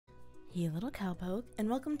Hey little cowpoke, and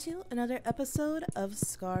welcome to another episode of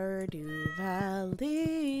Scardew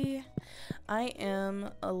Valley. I am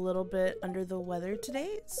a little bit under the weather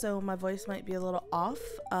today, so my voice might be a little off,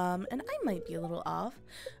 and I might be a little off.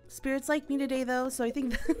 Spirits like me today though, so I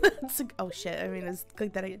think that's oh shit, I mean, let's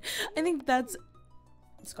click that again. I think that's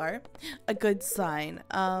a good sign.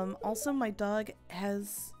 Also my dog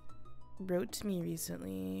has wrote to me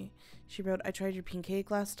recently. She wrote, I tried your pink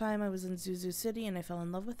cake last time I was in Zuzu City and I fell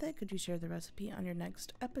in love with it. Could you share the recipe on your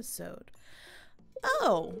next episode?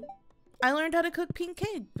 Oh, I learned how to cook pink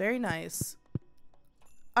cake. Very nice.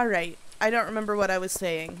 Alright, I don't remember what I was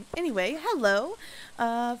saying. Anyway, hello.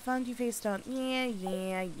 Found you face down. Yeah.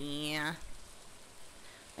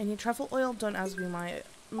 I need truffle oil. Don't ask me why.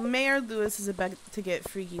 Mayor Lewis is about to get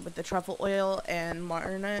freaky with the truffle oil and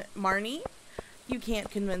Marnie. You can't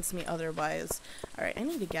convince me otherwise. Alright, I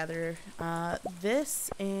need to gather this,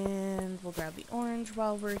 and we'll grab the orange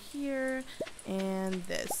while we're here, and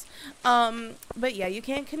this. But yeah, you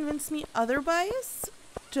can't convince me otherwise.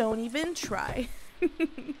 Don't even try.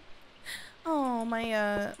 Oh, my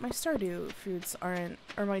Stardew fruits aren't,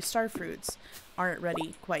 or my star fruits aren't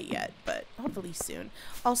ready quite yet, but hopefully soon.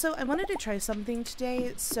 Also, I wanted to try something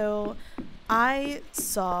today, so I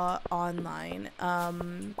saw online,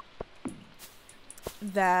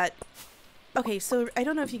 that okay, so I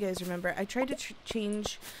don't know if you guys remember, I tried to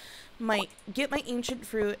get my ancient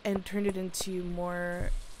fruit and turned it into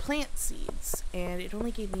more plant seeds, and it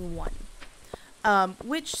only gave me one,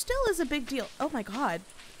 which still is a big deal. Oh my god,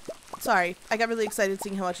 sorry, I got really excited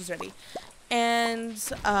seeing how much is ready, and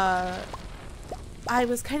I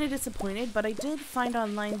was kind of disappointed, but I did find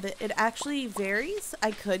online that it actually varies.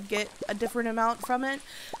 I could get a different amount from it,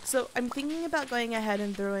 so I'm thinking about going ahead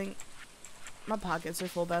and throwing. My pockets are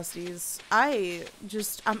full, besties.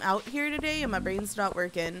 I'm out here today and my brain's not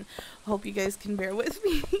working. Hope you guys can bear with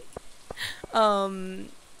me.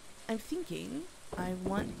 I'm thinking I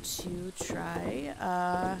want to try,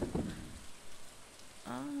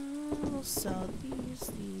 we'll sell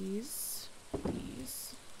these,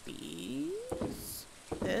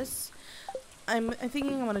 this. I'm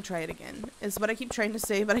thinking I want to try it again, is what I keep trying to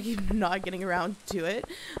say, but I keep not getting around to it.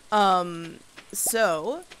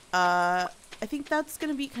 I think that's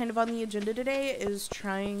going to be kind of on the agenda today, is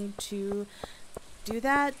trying to do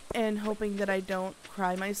that and hoping that I don't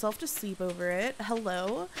cry myself to sleep over it.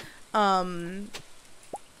 Hello.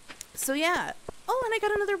 So yeah. Oh, and I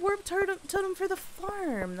got another warp totem for the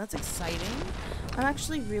farm. That's exciting. I'm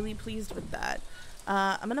actually really pleased with that.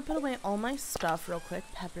 I'm going to put away all my stuff real quick.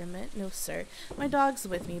 Peppermint. No, sir. My dog's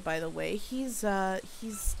with me, by the way. He's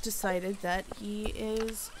decided that he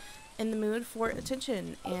is in the mood for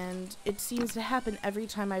attention, and it seems to happen every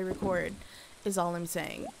time I record, is all I'm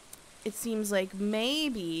saying. It seems like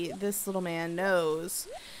maybe this little man knows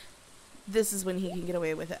this is when he can get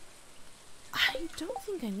away with it. I don't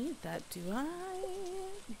think I need that, do I?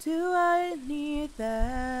 Do I need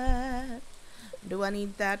that? Do I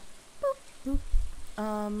need that? Boop, boop.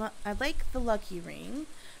 I like the lucky ring.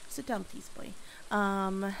 Sit down, please, boy.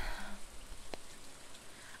 I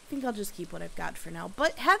think I'll just keep what I've got for now,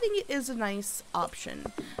 but having it is a nice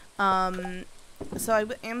option. So I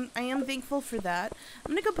am thankful for that.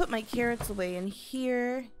 I'm gonna go put my carrots away in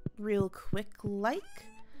here real quick, like.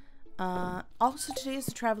 Also today is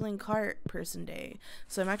the traveling cart person day,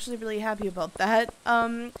 so I'm actually really happy about that.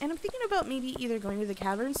 And I'm thinking about maybe either going to the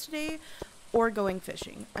caverns today or going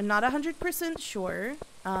fishing. I'm not 100% sure,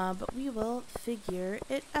 but we will figure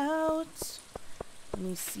it out. Let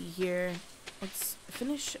me see here. Let's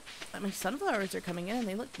finish. My sunflowers are coming in and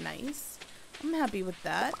they look nice. I'm happy with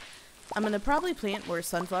that. I'm gonna probably plant more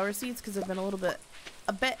sunflower seeds because I've been a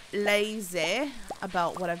bit lazy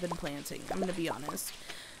about what I've been planting. I'm gonna be honest.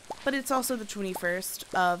 But it's also the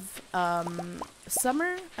 21st of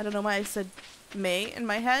summer. I don't know why I said May in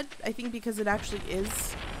my head. I think because it actually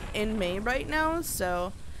is in May right now.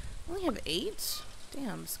 So I only have 8.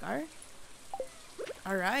 Damn, Scar.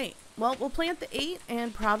 Alright, well, we'll plant the 8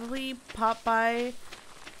 and probably pop by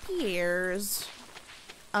Pierre's.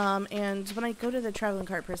 And when I go to the traveling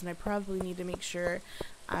cart person, I probably need to make sure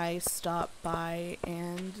I stop by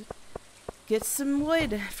and get some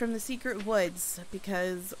wood from the secret woods,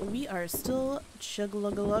 because we are still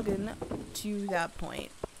chug-lug-lugging to that point.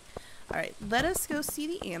 Alright, let us go see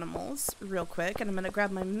the animals real quick, and I'm going to grab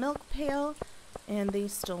my milk pail, and they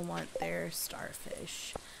still want their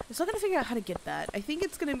starfish. I'm still gonna figure out how to get that. I think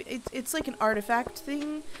it's gonna be, it's like an artifact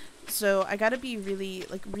thing, so I gotta be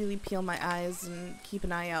really peel my eyes and keep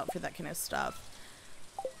an eye out for that kind of stuff.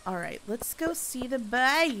 Alright, let's go see the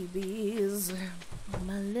babies.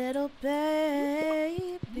 My little babies.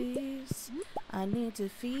 I need to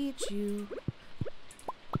feed you.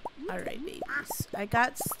 Alright, babies. I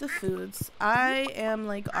got the foods. I am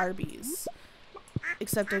like Arby's.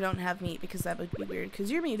 Except I don't have meat because that would be weird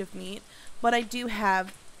because you're made of meat. But I do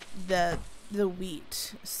have the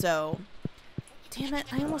wheat. So, damn it.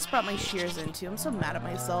 I almost brought my shears in too. I'm so mad at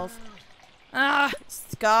myself. Ah,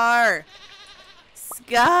 Scar.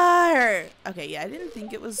 Scar. Okay, yeah, I didn't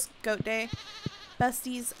think it was goat day.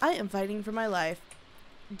 Besties, I am fighting for my life.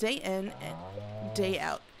 Day in and day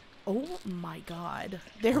out. Oh my god.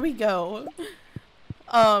 There we go.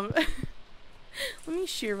 Let me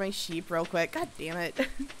shear my sheep real quick. God damn it.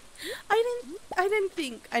 I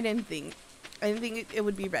didn't think it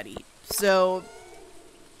would be ready. So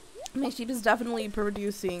my sheep is definitely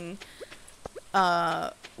producing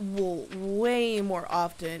wool way more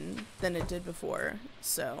often than it did before.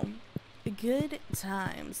 So good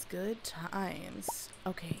times, good times.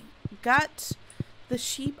 Okay, got the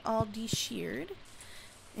sheep all de-sheared.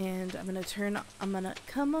 And I'm gonna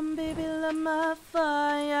come on baby, light my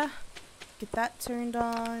fire. Get that turned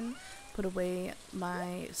on. Put away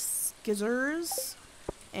my skizzers.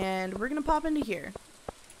 And we're gonna pop into here.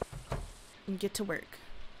 And get to work.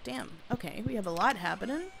 Damn, okay, we have a lot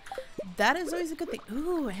happening. That is always a good thing.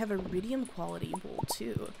 Ooh, I have iridium quality wool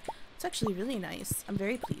too. It's actually really nice. I'm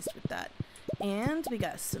very pleased with that. And we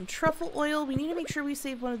got some truffle oil. We need to make sure we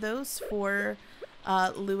save one of those for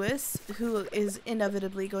Lewis, who is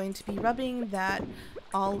inevitably going to be rubbing that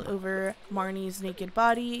all over Marnie's naked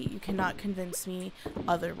body. You cannot convince me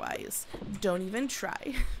otherwise. Don't even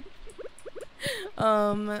try.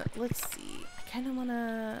 Let's see. I kind of want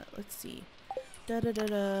to, let's see.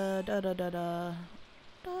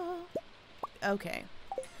 Okay.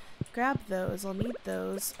 Grab those. I'll need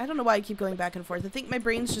those. I don't know why I keep going back and forth. I think my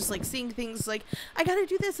brain's just like seeing things like, I gotta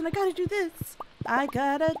do this and I gotta do this. I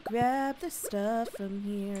gotta grab the stuff from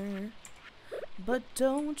here. But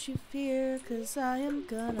don't you fear, 'cause I am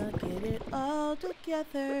gonna get it all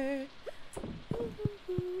together.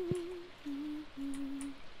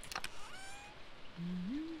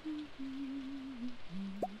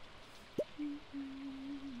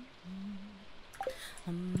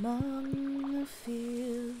 Among the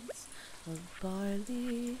fields of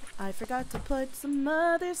barley, I forgot to put some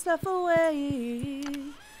other stuff away.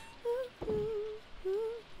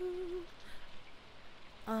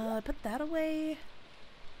 Put that away.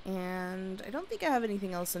 And I don't think I have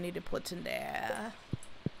anything else I need to put in there.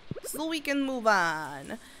 So we can move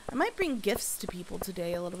on. I might bring gifts to people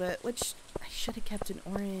today a little bit, which I should have kept in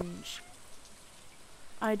orange.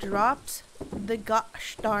 I dropped the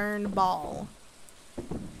gosh darn ball.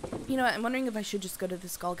 You know what, I'm wondering if I should just go to the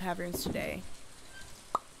Skull Caverns today.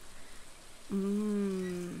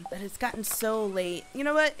 But it's gotten so late. You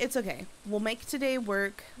know what, it's okay. We'll make today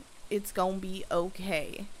work. It's gonna be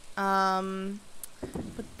okay.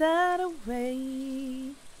 Put that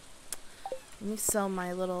away. Let me sell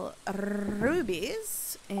my little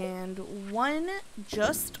rubies. And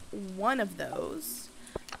just one of those.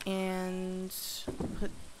 And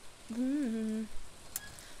put, I'm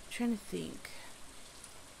trying to think.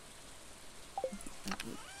 Let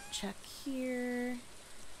me check here.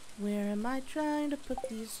 Where am I trying to put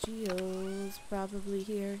these geos? Probably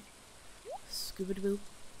here. Scoobity-boop.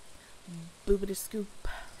 Boobity-scoop.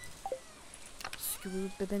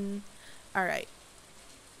 Scoop-bibbin. Alright.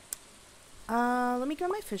 Let me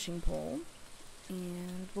grab my fishing pole.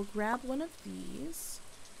 And we'll grab one of these.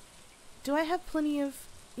 Do I have plenty of...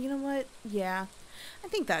 You know what? Yeah. I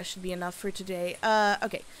think that should be enough for today.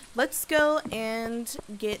 Okay. Let's go and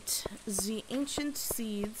get the ancient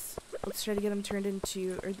seeds. Let's try to get them turned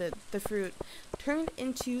into... Or the fruit turned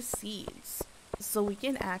into seeds. So we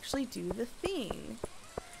can actually do the thing.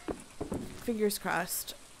 Fingers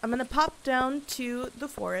crossed. I'm gonna pop down to the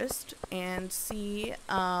forest and see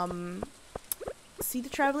the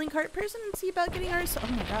traveling cart person and see about getting ours. Oh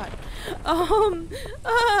my god.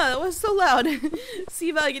 That was so loud. See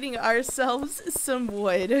about getting ourselves some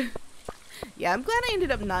wood. Yeah, I'm glad I ended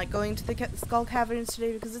up not going to the Skull Caverns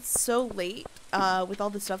today because it's so late with all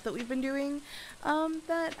the stuff that we've been doing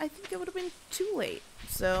that I think it would have been too late.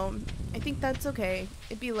 So I think that's okay.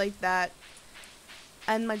 It'd be like that.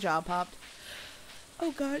 And my jaw popped. Oh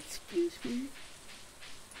god, excuse me.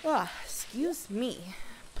 Ah, excuse me.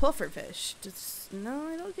 Pufferfish. No,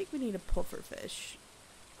 I don't think we need a pufferfish.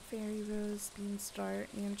 Fairy rose, beanstar,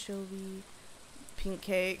 anchovy, pink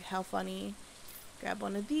cake. How funny. Grab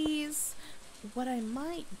one of these. What I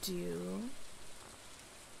might do...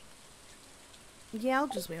 Yeah, I'll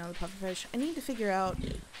just wait on the pufferfish. I need to figure out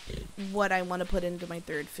what I want to put into my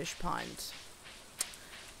third fish pond.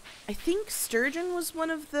 I think sturgeon was one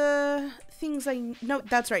of the things no,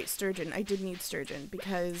 that's right, sturgeon. I did need sturgeon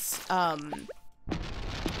because,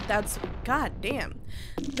 that's, god damn.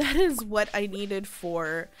 That is what I needed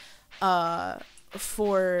for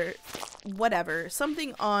whatever.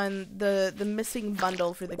 Something on the missing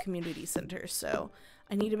bundle for the community center. So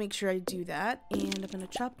I need to make sure I do that. And I'm going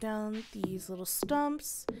to chop down these little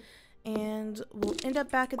stumps. And we'll end up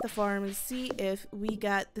back at the farm and see if we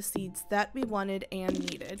got the seeds that we wanted and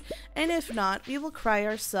needed. And if not, we will cry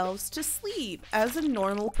ourselves to sleep, as a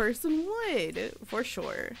normal person would, for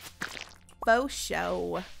sure. Faux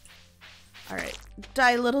show. Alright,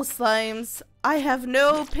 die little slimes. I have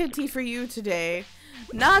no pity for you today.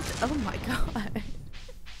 Not- oh my god.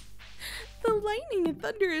 The lightning and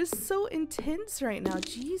thunder is so intense right now,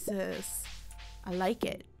 Jesus. I like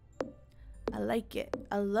it. I like it.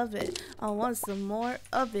 I love it. I want some more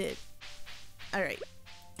of it. Alright.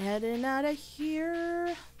 Heading out of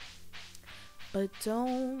here. But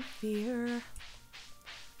don't fear.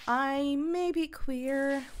 I may be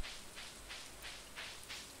queer.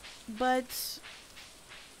 But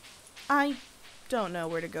I don't know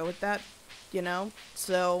where to go with that, you know?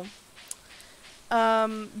 So,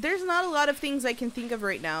 there's not a lot of things I can think of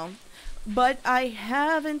right now. But I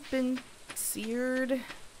haven't been seared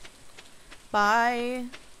by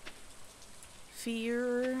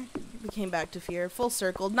fear. We came back to fear. Full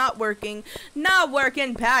circle. Not working. Not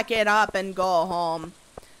working. Pack it up and go home.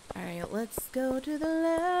 Alright, let's go to the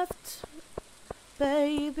left.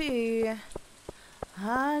 Baby.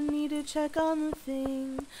 I need to check on the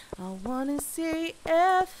thing. I wanna see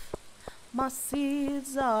if my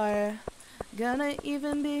seeds are gonna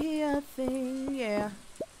even be a thing. Yeah.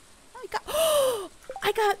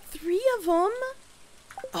 I got 3 of them.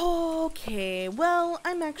 Okay, well,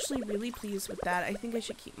 I'm actually really pleased with that. I think I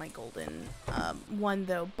should keep my golden one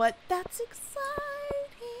though, but that's exciting.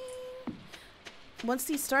 Once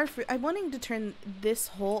these star fruit, I'm wanting to turn this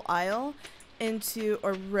whole aisle into,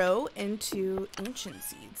 or row into ancient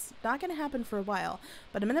seeds. Not gonna happen for a while,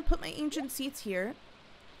 but I'm gonna put my ancient seeds here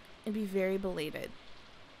and be very belated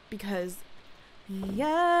because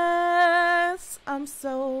yes, I'm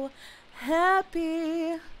so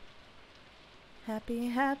happy. Happy,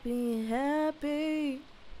 happy, happy.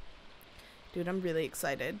 Dude, I'm really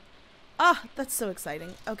excited. Ah, that's so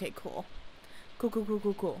exciting. Okay, cool. Cool, cool, cool,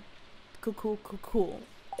 cool, cool. Cool, cool, cool, cool.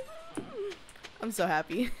 I'm so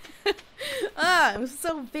happy. I'm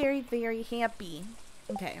so very, very happy.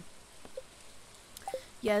 Okay.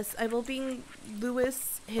 Yes, I will bring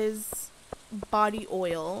Lewis his body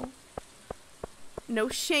oil. No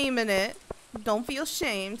shame in it. Don't feel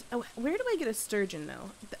shamed. Oh, where do I get a sturgeon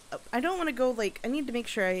though? I don't want to go like, I need to make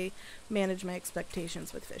sure I manage my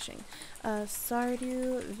expectations with fishing.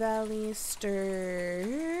 Scardew Valley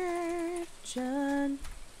sturgeon.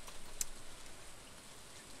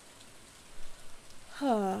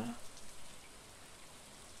 Oh,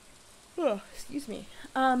 excuse me.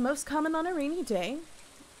 Most common on a rainy day.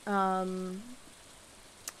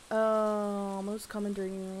 Most common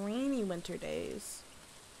during rainy winter days.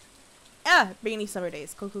 Rainy summer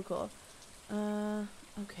days. Cool, cool, cool.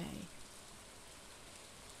 Okay.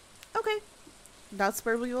 Okay. That's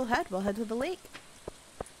where we will head. We'll head to the lake.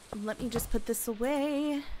 Let me just put this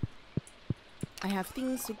away. I have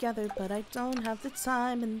things together, but I don't have the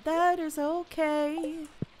time, and that is okay.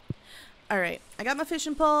 Alright. I got my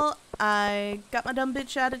fishing pole. I got my dumb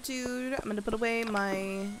bitch attitude. I'm gonna put away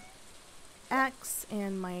my axe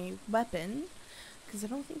and my weapon, because I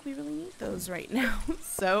don't think we really need those right now.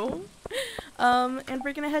 So, and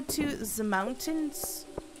we're gonna head to the mountains.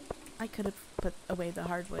 I could have put away the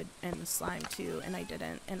hardwood and the slime too, and I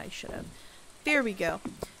didn't, and I should have. There we go.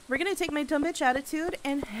 We're gonna take my dumb bitch attitude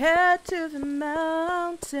and head to the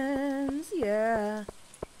mountains. Yeah.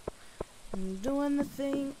 I'm doing the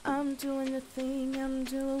thing, I'm doing the thing, I'm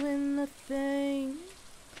doing the thing.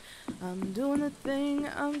 I'm doing the thing,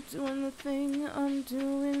 I'm doing the thing, I'm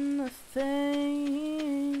doing the thing.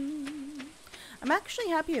 I'm actually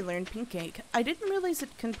happy I learned pink cake. I didn't realize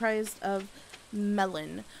it comprised of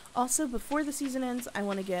melon. Also, before the season ends, I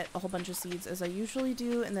want to get a whole bunch of seeds, as I usually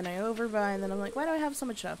do, and then I overbuy, and then I'm like, why do I have so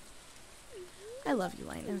much stuff? I love you,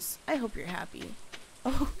 Linus. I hope you're happy.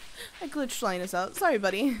 Oh, I glitched Linus out. Sorry,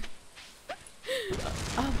 buddy.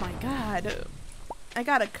 Oh my god. I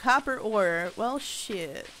got a copper ore. Well,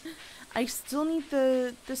 shit. I still need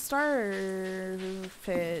the starfish.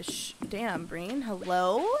 Damn, brain.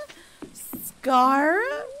 Hello? Scar?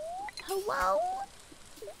 Hello?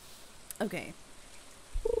 Okay.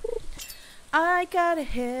 I gotta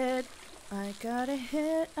head I got a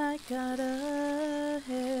hit, I got a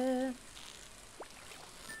hit.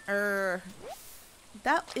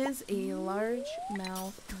 That is a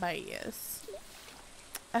largemouth bias.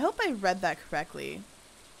 I hope I read that correctly.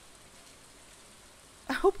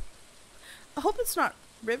 I hope it's not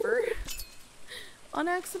river on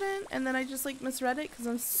accident, and then I just like misread it because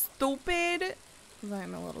I'm stupid. Because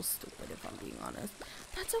I'm a little stupid, if I'm being honest.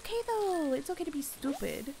 That's okay though. It's okay to be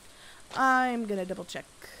stupid. I'm gonna double check.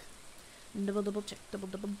 Double check.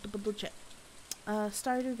 Double check.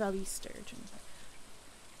 Stardew Valley sturgeon.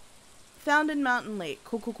 Found in Mountain Lake.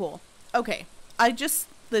 Cool. Okay.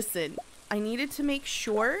 Listen. I needed to make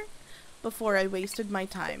sure before I wasted my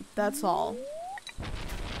time. That's all.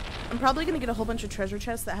 I'm probably gonna get a whole bunch of treasure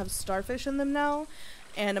chests that have starfish in them now,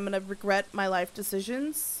 and I'm gonna regret my life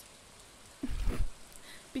decisions.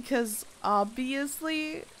 Because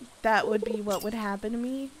obviously that would be what would happen to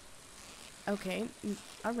me. Okay.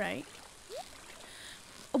 Alright.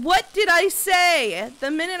 What did I say? The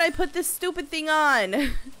minute I put this stupid thing on.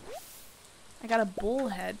 I got a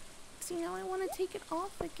bullhead. See, now I want to take it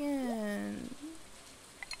off again.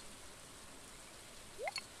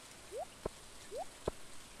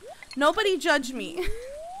 Nobody judge me.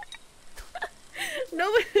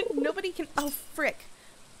 Nobody can. Oh, frick.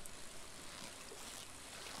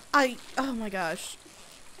 Oh my gosh.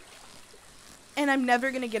 And I'm never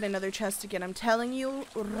gonna get another chest again. I'm telling you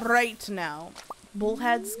right now.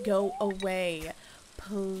 Bullheads, go away.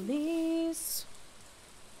 Please.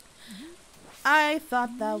 I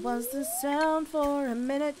thought that was the sound for a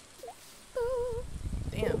minute. Ooh.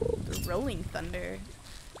 Damn, the rolling thunder.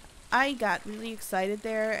 I got really excited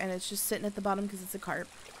there, and it's just sitting at the bottom because it's a carp.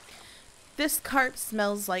 This carp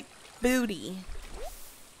smells like booty.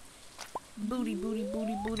 Booty, booty,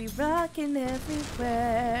 booty, booty, rocking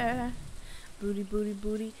everywhere. Booty, booty,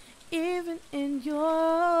 booty, even in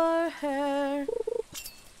your hair.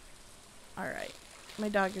 Alright. My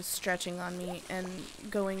dog is stretching on me and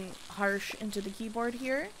going harsh into the keyboard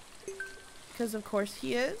here. Because of course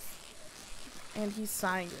he is. And he's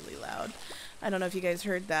sighing really loud. I don't know if you guys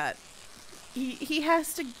heard that. He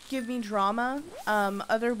has to give me drama.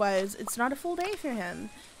 Otherwise, it's not a full day for him.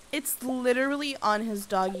 It's literally on his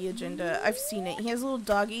doggy agenda. I've seen it. He has a little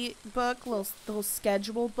doggy book, little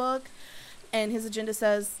schedule book. And his agenda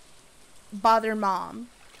says, bother mom.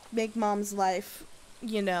 Make mom's life,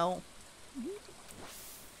 you know,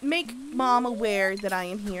 make mom aware that I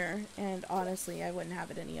am here. And honestly, I wouldn't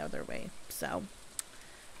have it any other way. So,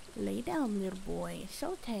 lay down, little boy.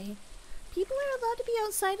 Shote. People are allowed to be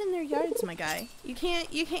outside in their yards, my guy. You can't,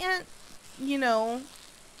 you know,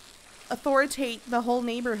 authoritate the whole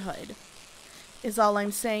neighborhood, is all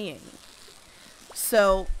I'm saying.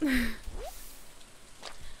 So,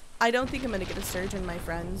 I don't think I'm gonna get a sturgeon, my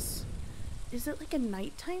friends. Is it like a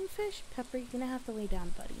nighttime fish? Pepper, you're gonna have to lay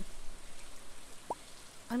down, buddy.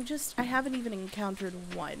 I haven't even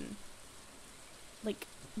encountered one. Like,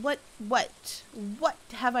 what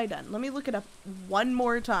have I done? Let me look it up one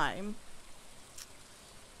more time.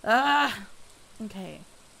 Okay.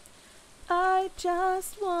 I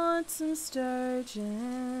just want some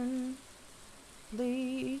sturgeon,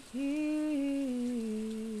 please.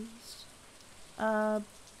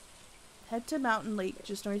 Head to Mountain Lake,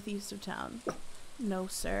 just northeast of town. No,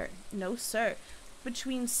 sir. No, sir.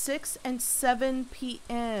 Between 6 and 7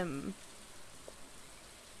 p.m.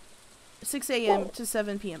 6 a.m. to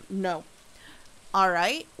 7 p.m. No.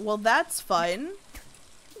 Alright, well that's fun.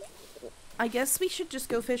 I guess we should just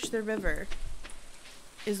go fish the river,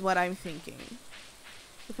 is what I'm thinking.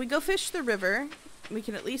 If we go fish the river, we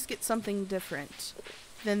can at least get something different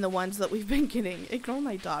than the ones that we've been getting. Ignore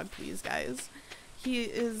my dog, please, guys. He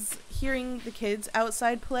is hearing the kids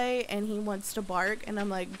outside play, and he wants to bark, and I'm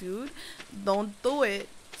like, dude, don't do it.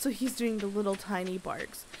 So he's doing the little tiny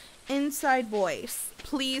barks. Inside voice,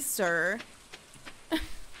 please, sir.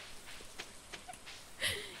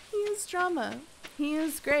 He is drama. He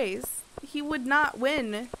is grace. He would not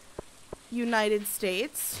win United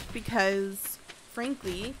States because,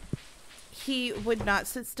 frankly, he would not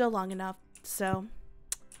sit still long enough. So,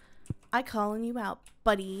 I calling you out,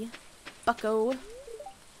 buddy. Bucko. I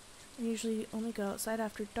usually only go outside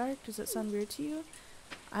after dark. Does that sound weird to you?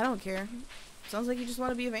 I don't care. Sounds like you just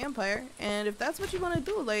want to be a vampire. And if that's what you want to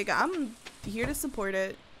do, like, I'm here to support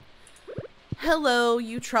it. Hello,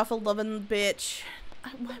 you truffle-loving bitch.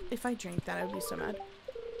 If I drank that, I would be so mad.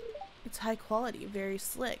 It's high quality, very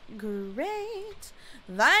slick. Great.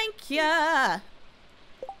 Thank ya.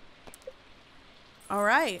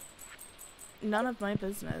 Alright. none of my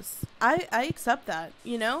business. I accept that,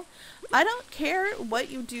 you know? I don't care what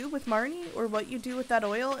you do with Marnie or what you do with that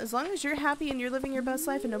oil. As long as you're happy and you're living your best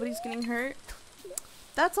life and nobody's getting hurt,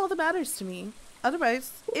 that's all that matters to me.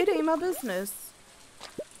 Otherwise, it ain't my business.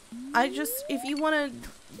 If you want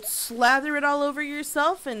to slather it all over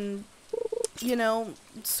yourself and, you know,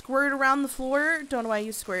 squirt around the floor, don't know why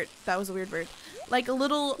you squirt. That was a weird word. Like a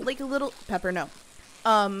little pepper, no.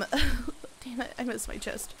 Damn it, I missed my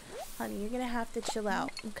chest. Honey, you're gonna have to chill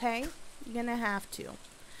out, okay? You're gonna have to.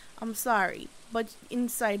 I'm sorry, but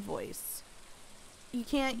inside voice. You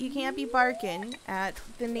can't be barking at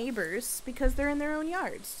the neighbors because they're in their own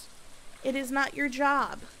yards. It is not your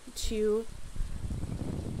job to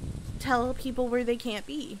tell people where they can't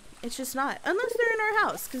be. It's just not. Unless they're in our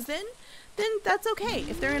house, because then that's okay.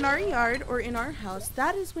 If they're in our yard or in our house,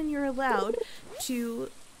 that is when you're allowed to...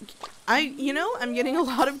 I'm getting a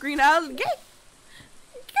lot of green out of the gate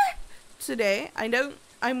today.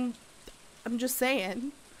 I'm just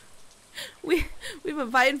saying. We've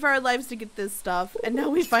been fighting for our lives to get this stuff, and now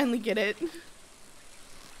we finally get it.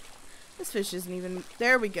 This fish isn't even...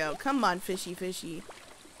 There we go. Come on, fishy.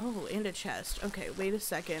 Oh, and a chest. Okay, wait a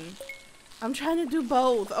second. I'm trying to do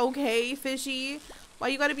both, okay, fishy? Why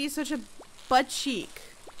you gotta be such a butt cheek?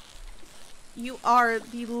 You are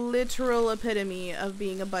the literal epitome of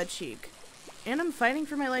being a butt cheek. And I'm fighting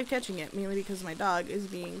for my life catching it, mainly because my dog is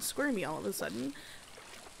being squirmy all of a sudden.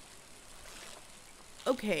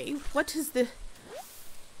 Okay, what is the...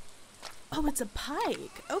 Oh, it's a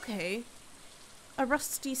pike. Okay. A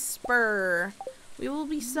rusty spur. We will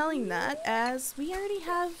be selling that as we already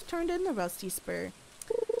have turned in the rusty spur.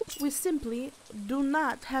 We simply do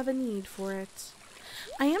not have a need for it.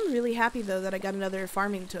 I am really happy though that I got another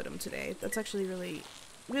farming totem today. That's actually really,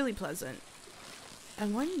 really pleasant. I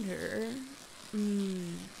wonder...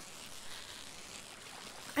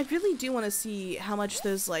 I really do want to see how much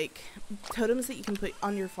those like totems that you can put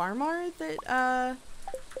on your farm are that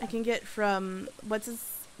I can get from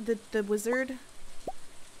the wizard.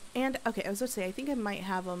 And okay, I was gonna say I think I might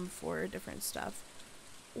have them for different stuff.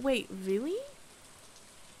 Wait, really?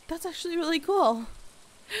 That's actually really cool.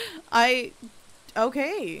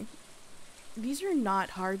 Okay. These are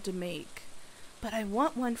not hard to make, but I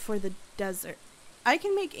want one for the desert. I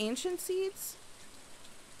can make ancient seeds?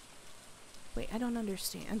 Wait, I don't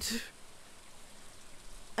understand.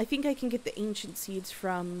 I think I can get the ancient seeds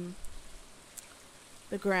from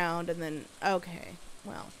the ground and then... Okay.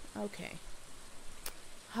 Well, okay.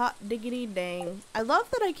 Hot diggity dang. I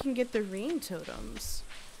love that I can get the rain totems.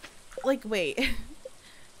 Like, wait.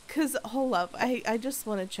 Because, hold up. I just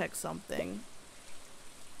want to check something.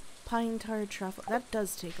 Pine tar truffle. That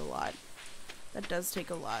does take a lot. That does take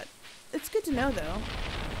a lot. It's good to know, though.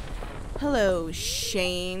 Hello,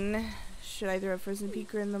 Shane. Should I throw a frozen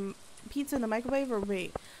pizza in the microwave or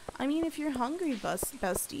wait? I mean, if you're hungry,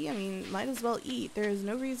 bestie, I mean, might as well eat. There is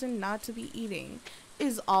no reason not to be eating,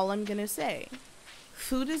 is all I'm gonna say.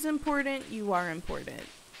 Food is important. You are important.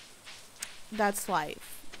 That's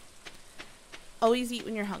life. Always eat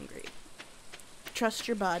when you're hungry. Trust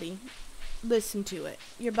your body. Listen to it.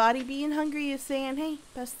 Your body being hungry is saying, hey,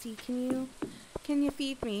 bestie, can you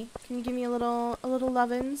feed me? Can you give me a little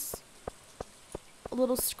lovin's? A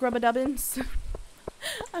little scrub-a-dubbins?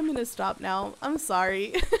 I'm gonna stop now. I'm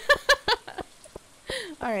sorry.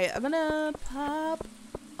 Alright, I'm gonna pop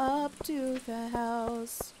up to the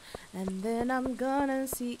house. And then I'm gonna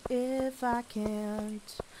see if I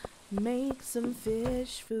can't make some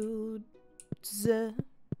fish food.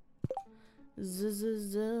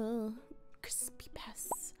 Crispy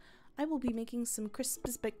bass. I will be making some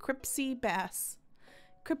crispy bass.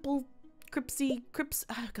 Oh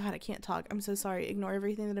god, I can't talk. I'm so sorry. Ignore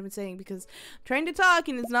everything that I've been saying because I'm trying to talk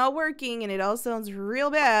and it's not working and it all sounds real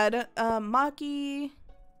bad. Maki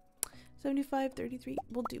 7533.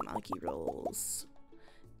 We'll do Maki rolls.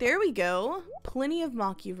 There we go. Plenty of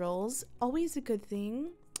Maki rolls. Always a good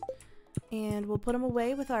thing. And we'll put them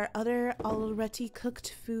away with our other already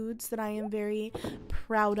cooked foods that I am very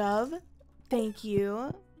proud of. Thank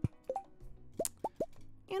you.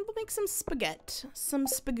 And we'll make some spaghetti. Some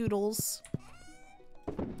spagoodles.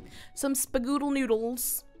 Some spagoodle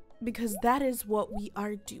noodles. Because that is what we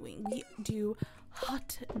are doing. We do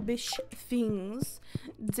hot bish things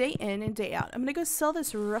day in and day out. I'm gonna go sell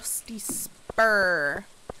this rusty spur.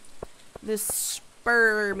 This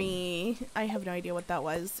spur me. I have no idea what that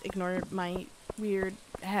was. Ignore my weird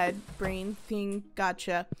head brain thing.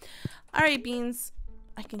 Gotcha. Alright, Beans.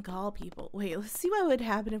 I can call people. Wait, let's see what would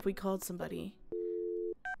happen if we called somebody.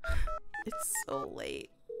 It's so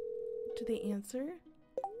late. Do they answer?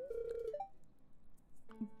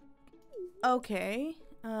 Okay.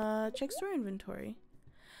 Check store inventory.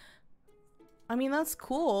 I mean, that's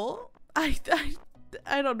cool. I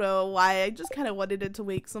don't know why. I just kind of wanted it to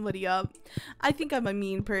wake somebody up. I think I'm a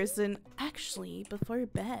mean person. Actually, before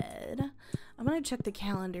bed, I'm gonna check the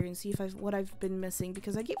calendar and see if what I've been missing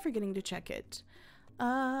because I keep forgetting to check it.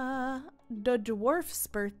 The dwarf's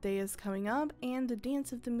birthday is coming up and the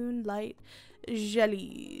Dance of the Moonlight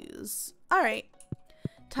jellies. Alright.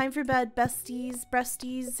 Time for bed, besties,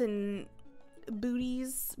 breasties, and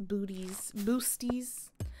boosties.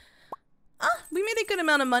 We made a good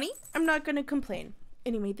amount of money. I'm not gonna complain.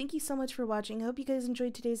 Anyway, thank you so much for watching. I hope you guys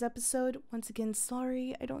enjoyed today's episode. Once again,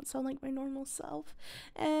 sorry I don't sound like my normal self.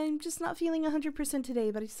 And I'm just not feeling 100% today,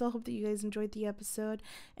 but I still hope that you guys enjoyed the episode.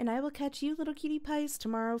 And I will catch you little cutie pies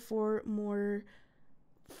tomorrow for more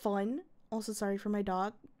fun. Also, sorry for my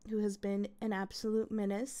dog, who has been an absolute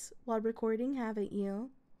menace while recording, haven't you?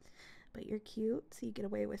 But you're cute, so you get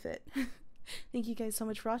away with it. Thank you guys so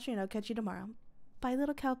much for watching, and I'll catch you tomorrow. Bye,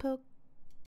 little cowpoke.